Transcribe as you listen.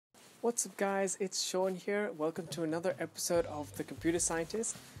What's up guys, it's Sean here. Welcome to another episode of The Computer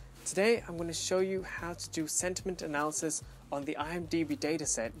Scientist. Today I'm going to show you how to do sentiment analysis on the IMDB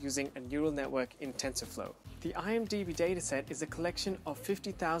dataset using a neural network in Tensorflow. The IMDB dataset is a collection of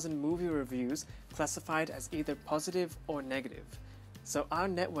 50,000 movie reviews classified as either positive or negative. So our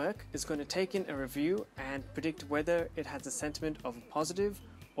network is going to take in a review and predict whether it has a sentiment of positive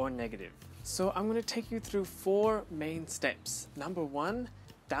or negative. So I'm going to take you through 4 main steps. Number 1,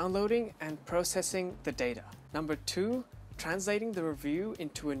 downloading and processing the data. Number 2, translating the review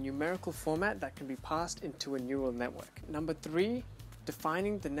into a numerical format that can be passed into a neural network. Number 3,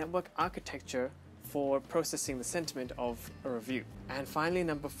 defining the network architecture for processing the sentiment of a review. And finally,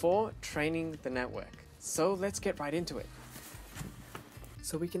 number 4, training the network. So let's get right into it.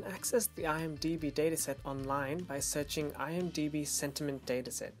 So we can access the IMDB dataset online by searching IMDB sentiment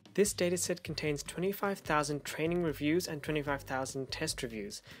dataset. This dataset contains 25,000 training reviews and 25,000 test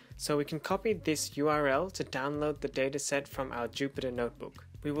reviews. So we can copy this URL to download the dataset from our Jupyter notebook.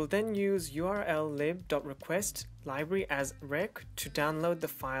 We will then use url_lib.request library as rec to download the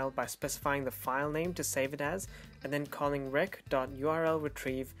file by specifying the file name to save it as, and then calling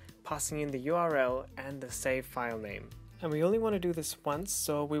rec.urlretrieve, passing in the URL and the save file name. And we only want to do this once,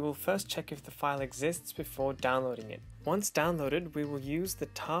 so we will first check if the file exists before downloading it. Once downloaded, we will use the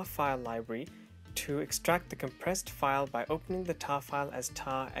tar file library to extract the compressed file by opening the tar file as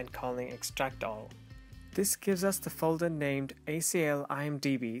tar and calling extract all. This gives us the folder named ACL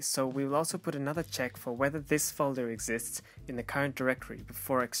IMDB, so we will also put another check for whether this folder exists in the current directory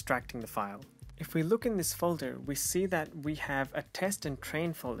before extracting the file. If we look in this folder, we see that we have a test and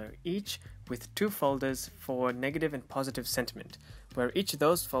train folder, each with 2 folders for negative and positive sentiment, where each of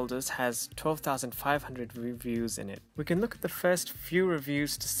those folders has 12,500 reviews in it. We can look at the first few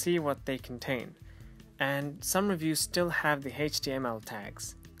reviews to see what they contain, and some reviews still have the HTML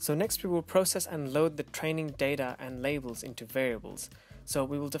tags. So next we will process and load the training data and labels into variables. So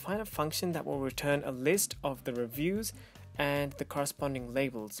we will define a function that will return a list of the reviews and the corresponding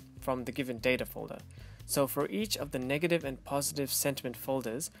labels from the given data folder. So for each of the negative and positive sentiment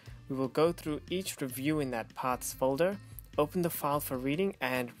folders, we will go through each review in that paths folder, open the file for reading,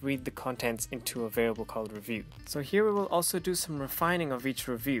 and read the contents into a variable called review. So here we will also do some refining of each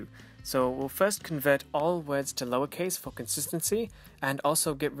review. So we'll first convert all words to lowercase for consistency and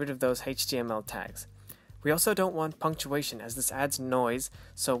also get rid of those HTML tags. We also don't want punctuation as this adds noise,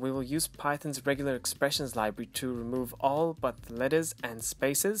 so we will use Python's regular expressions library to remove all but the letters and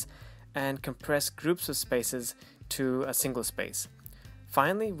spaces and compress groups of spaces to a single space.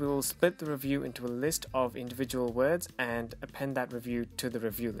 Finally, we will split the review into a list of individual words and append that review to the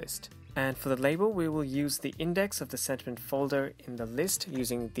review list. And for the label, we will use the index of the sentiment folder in the list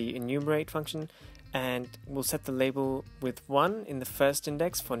using the enumerate function, and we'll set the label with 1 in the first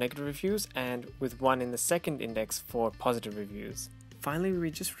index for negative reviews and with 1 in the second index for positive reviews. Finally, we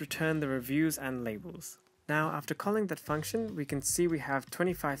just return the reviews and labels. Now, after calling that function, we can see we have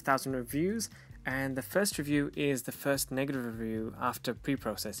 25,000 reviews, and the first review is the first negative review after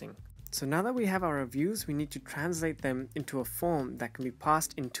pre-processing. So now that we have our reviews, we need to translate them into a form that can be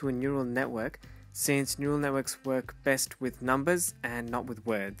passed into a neural network, since neural networks work best with numbers and not with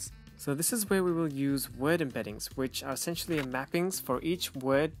words. So this is where we will use word embeddings, which are essentially mappings for each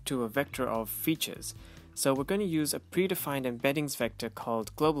word to a vector of features. So we're going to use a predefined embeddings vector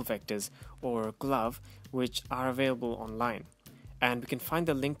called global vectors, or GLOV, which are available online. And we can find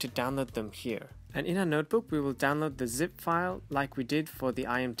the link to download them here. And in our notebook, we will download the zip file like we did for the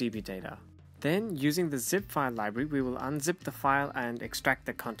IMDB data. Then, using the zip file library, we will unzip the file and extract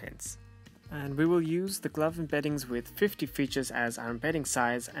the contents. And we will use the GLOV embeddings with 50 features as our embedding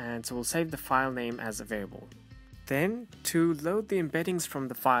size, and so we'll save the file name as a variable. Then, to load the embeddings from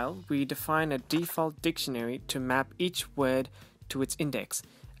the file, we define a default dictionary to map each word to its index,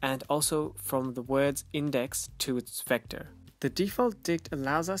 and also from the word's index to its vector. The default dict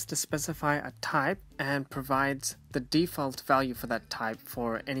allows us to specify a type and provides the default value for that type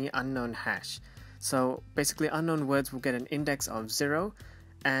for any unknown hash. So basically unknown words will get an index of 0,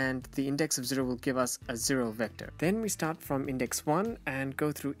 and the index of 0 will give us a 0 vector. Then we start from index 1 and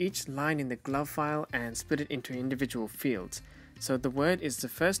go through each line in the GLOV file and split it into individual fields. So the word is the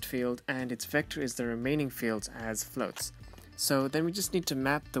first field and its vector is the remaining fields as floats. So then we just need to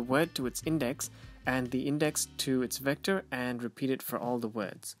map the word to its index and the index to its vector and repeat it for all the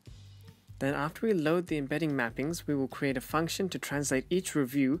words. Then after we load the embedding mappings, we will create a function to translate each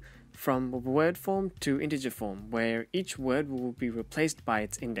review from word form to integer form, where each word will be replaced by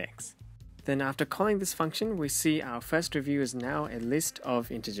its index. Then after calling this function, we see our first review is now a list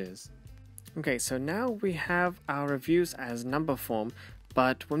of integers. Okay, so now we have our reviews as number form,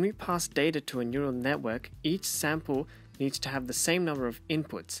 But when we pass data to a neural network, each sample needs to have the same number of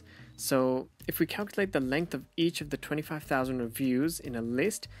inputs. So if we calculate the length of each of the 25,000 reviews in a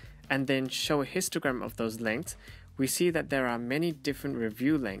list and then show a histogram of those lengths, we see that there are many different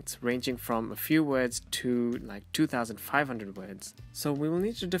review lengths ranging from a few words to like 2,500 words. So we will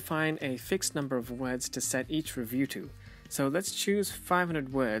need to define a fixed number of words to set each review to. So let's choose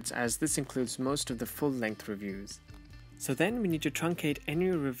 500 words, as this includes most of the full-length reviews. So then we need to truncate any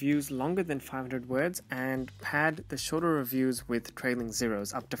reviews longer than 500 words and pad the shorter reviews with trailing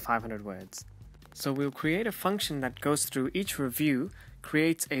zeros up to 500 words. So we'll create a function that goes through each review,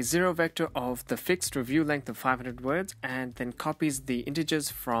 creates a zero vector of the fixed review length of 500 words, and then copies the integers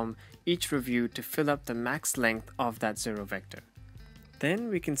from each review to fill up the max length of that zero vector. Then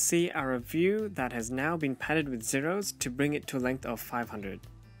we can see our review that has now been padded with zeros to bring it to a length of 500.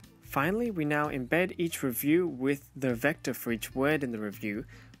 Finally, we now embed each review with the vector for each word in the review,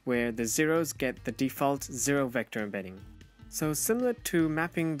 where the zeros get the default zero vector embedding. So similar to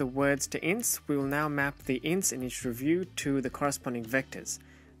mapping the words to ints, we will now map the ints in each review to the corresponding vectors.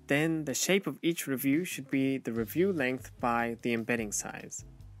 Then the shape of each review should be the review length by the embedding size.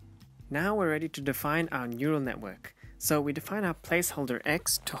 Now we're ready to define our neural network. So we define our placeholder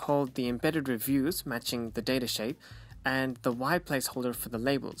x to hold the embedded reviews matching the data shape, and the y placeholder for the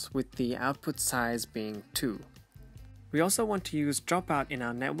labels, with the output size being 2. We also want to use dropout in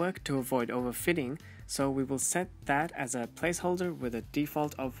our network to avoid overfitting, so we will set that as a placeholder with a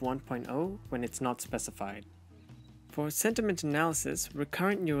default of 1.0 when it's not specified. For sentiment analysis,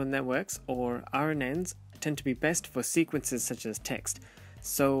 recurrent neural networks, or RNNs, tend to be best for sequences such as text.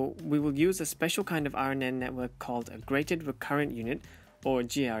 So we will use a special kind of RNN network called a graded recurrent unit, or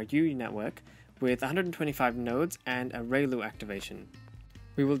GRU network, with 125 nodes and a ReLU activation.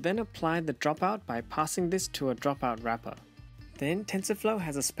 We will then apply the dropout by passing this to a dropout wrapper. Then Tensorflow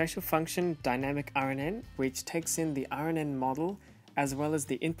has a special function, dynamic RNN, which takes in the RNN model as well as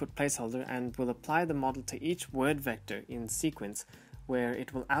the input placeholder and will apply the model to each word vector in sequence, where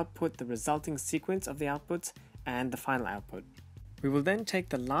it will output the resulting sequence of the outputs and the final output. We will then take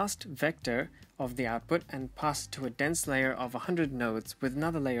the last vector of the output and pass it to a dense layer of 100 nodes with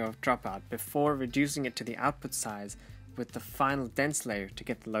another layer of dropout before reducing it to the output size with the final dense layer to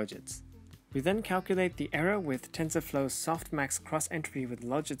get the logits. We then calculate the error with TensorFlow's softmax cross-entropy with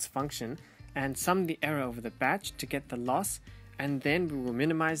logits function and sum the error over the batch to get the loss, and then we will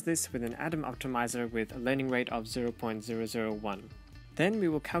minimize this with an atom optimizer with a learning rate of 0.001. Then we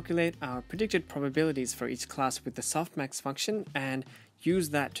will calculate our predicted probabilities for each class with the softmax function and use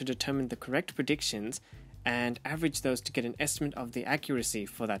that to determine the correct predictions and average those to get an estimate of the accuracy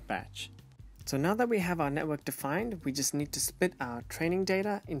for that batch. So now that we have our network defined, we just need to split our training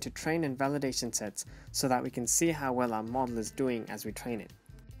data into train and validation sets so that we can see how well our model is doing as we train it.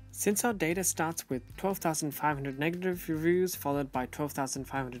 Since our data starts with 12,500 negative reviews followed by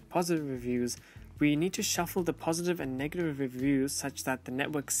 12,500 positive reviews, we need to shuffle the positive and negative reviews such that the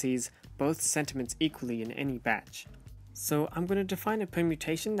network sees both sentiments equally in any batch. So I'm going to define a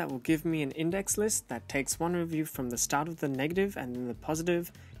permutation that will give me an index list that takes one review from the start of the negative and then the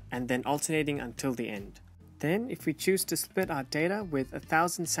positive, and then alternating until the end. Then, if we choose to split our data with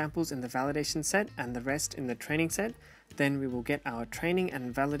 1,000 samples in the validation set and the rest in the training set, then we will get our training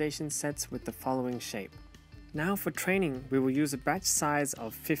and validation sets with the following shape. Now for training, we will use a batch size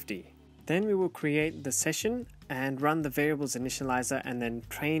of 50. Then we will create the session and run the variables initializer and then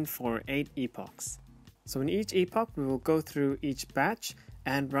train for 8 epochs. So in each epoch, we will go through each batch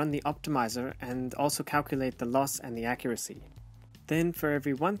and run the optimizer and also calculate the loss and the accuracy. Then for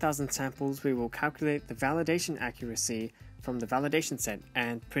every 1,000 samples, we will calculate the validation accuracy from the validation set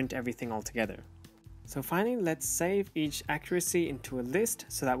and print everything all together. So finally, let's save each accuracy into a list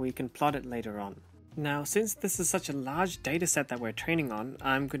so that we can plot it later on. Now, since this is such a large data set that we're training on,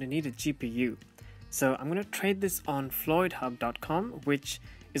 I'm going to need a GPU. So I'm going to trade this on floydhub.com, which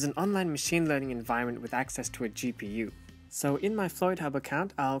is an online machine learning environment with access to a GPU. So in my FloydHub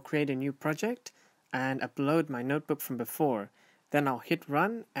account, I'll create a new project and upload my notebook from before. Then I'll hit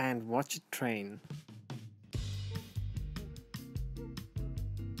run and watch it train.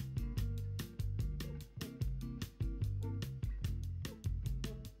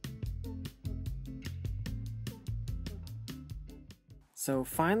 So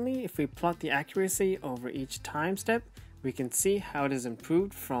finally, if we plot the accuracy over each time step, we can see how it has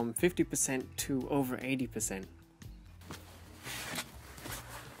improved from 50% to over 80%.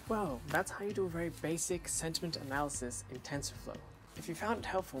 Well, that's how you do a very basic sentiment analysis in TensorFlow. If you found it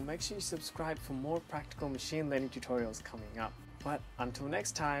helpful, make sure you subscribe for more practical machine learning tutorials coming up. But until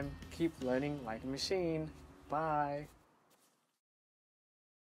next time, keep learning like a machine. Bye!